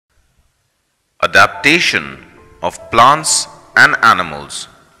Adaptation of plants and animals.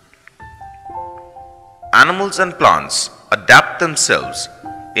 Animals and plants adapt themselves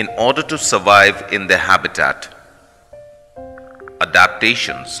in order to survive in their habitat.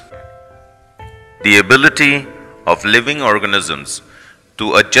 Adaptations. The ability of living organisms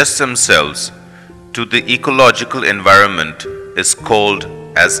to adjust themselves to the ecological environment is called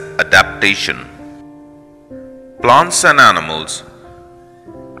as adaptation. Plants and animals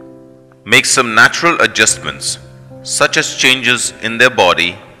make some natural adjustments, such as changes in their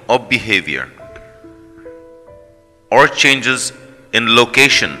body or behavior, or changes in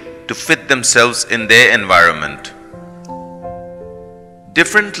location to fit themselves in their environment.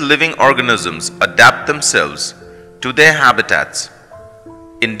 Different living organisms adapt themselves to their habitats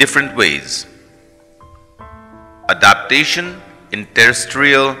in different ways. Adaptation in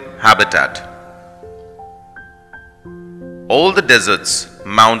terrestrial habitat. All the deserts,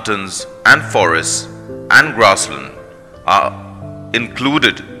 mountains and forests and grassland are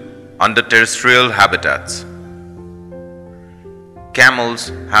included under terrestrial habitats. Camels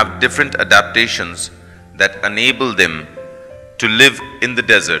have different adaptations that enable them to live in the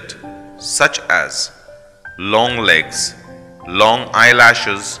desert, such as long legs, long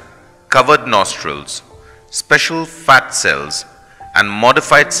eyelashes, covered nostrils, special fat cells, and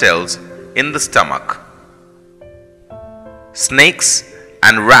modified cells in the stomach. Snakes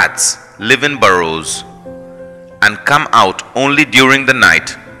and rats live in burrows and come out only during the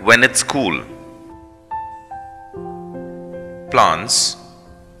night when it's cool. Plants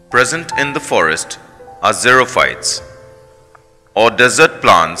present in the forest are xerophytes, or desert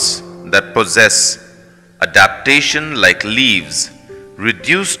plants that possess adaptation like leaves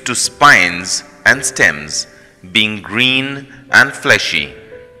reduced to spines and stems being green and fleshy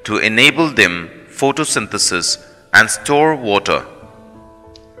to enable them photosynthesis and store water.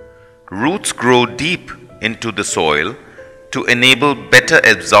 Roots grow deep into the soil to enable better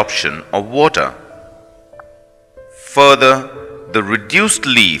absorption of water. Further, the reduced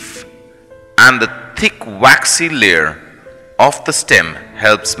leaf and the thick waxy layer of the stem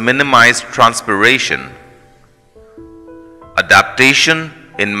helps minimize transpiration. Adaptation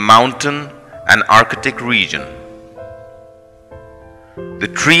in mountain and Arctic region. The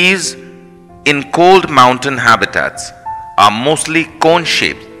trees in cold mountain habitats are mostly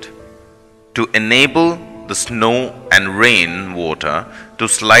cone-shaped to enable the snow and rain water to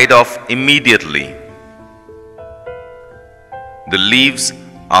slide off immediately. The leaves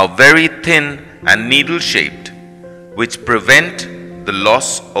are very thin and needle-shaped, which prevent the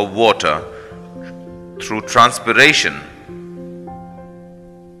loss of water through transpiration.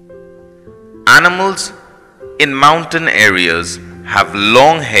 Animals in mountain areas have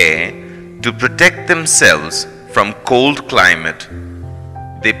long hair to protect themselves from cold climate.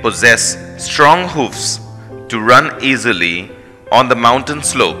 They possess strong hoofs to run easily on the mountain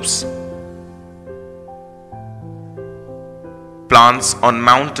slopes. Plants on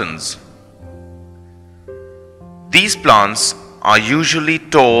mountains. These plants are usually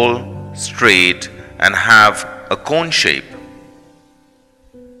tall, straight, and have a cone shape.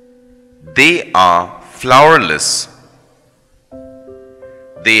 They are flowerless.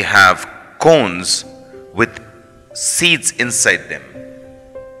 They have cones with seeds inside them.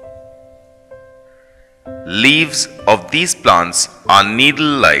 Leaves of these plants are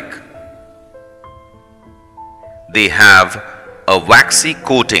needle-like. They have a waxy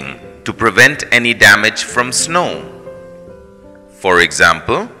coating to prevent any damage from snow. For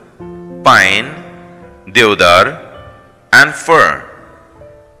example, pine, deodar, and fir.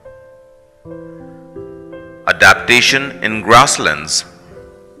 Adaptation in grasslands.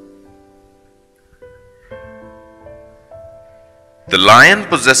 The lion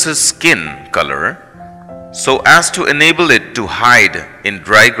possesses skin color so as to enable it to hide in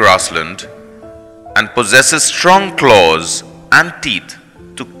dry grassland and possesses strong claws and teeth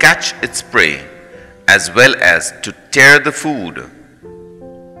to catch its prey as well as to tear the food.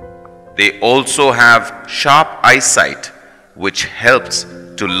 They also have sharp eyesight which helps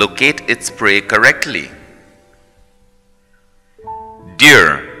to locate its prey correctly.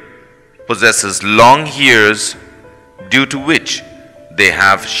 Deer possesses long ears due to which they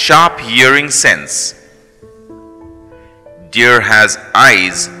have sharp hearing sense. Deer has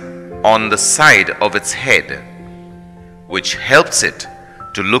eyes on the side of its head, which helps it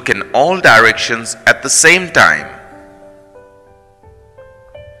to look in all directions at the same time.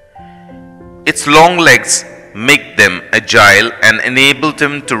 Its long legs make them agile and enable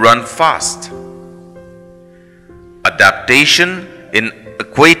them to run fast. Adaptation in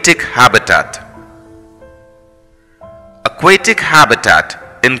aquatic habitat. Aquatic habitat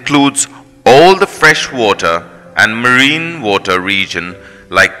includes All the freshwater and marine water region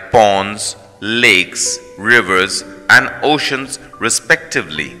like ponds, lakes, rivers and oceans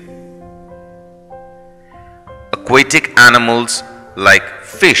respectively. Aquatic animals like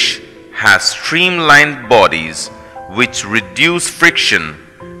fish have streamlined bodies which reduce friction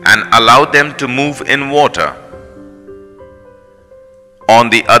and allow them to move in water. On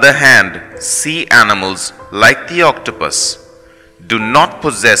the other hand, sea animals like the octopus do not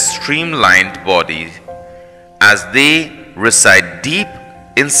possess streamlined bodies as they reside deep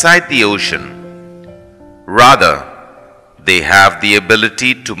inside the ocean. Rather, they have the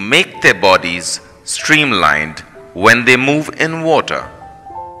ability to make their bodies streamlined when they move in water.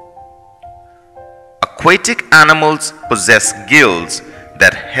 Aquatic animals possess gills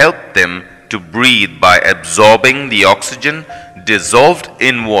that help them to breathe by absorbing the oxygen dissolved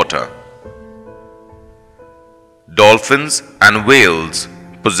in water. Dolphins and whales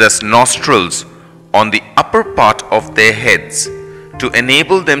possess nostrils on the upper part of their heads to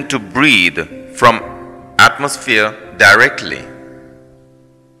enable them to breathe from atmosphere directly.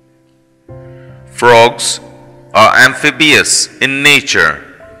 Frogs are amphibious in nature.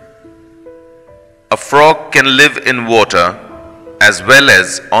 A frog can live in water as well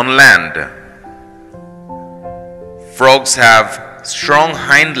as on land. Frogs have strong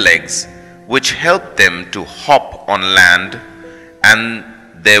hind legs which help them to hop on land, and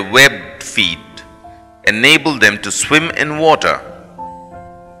their webbed feet enable them to swim in water.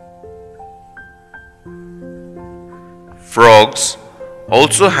 Frogs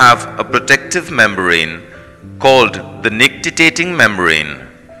also have a protective membrane called the nictitating membrane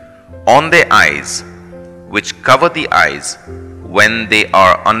on their eyes, which cover the eyes when they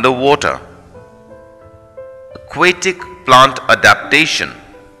are underwater. Aquatic plant adaptation.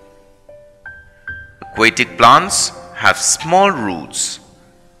 Aquatic plants have small roots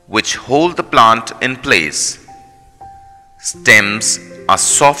which hold the plant in place. Stems are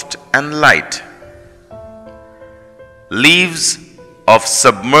soft and light. Leaves of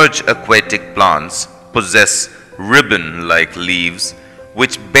submerged aquatic plants possess ribbon-like leaves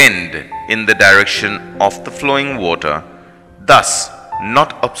which bend in the direction of the flowing water, thus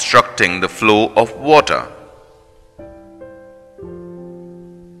not obstructing the flow of water.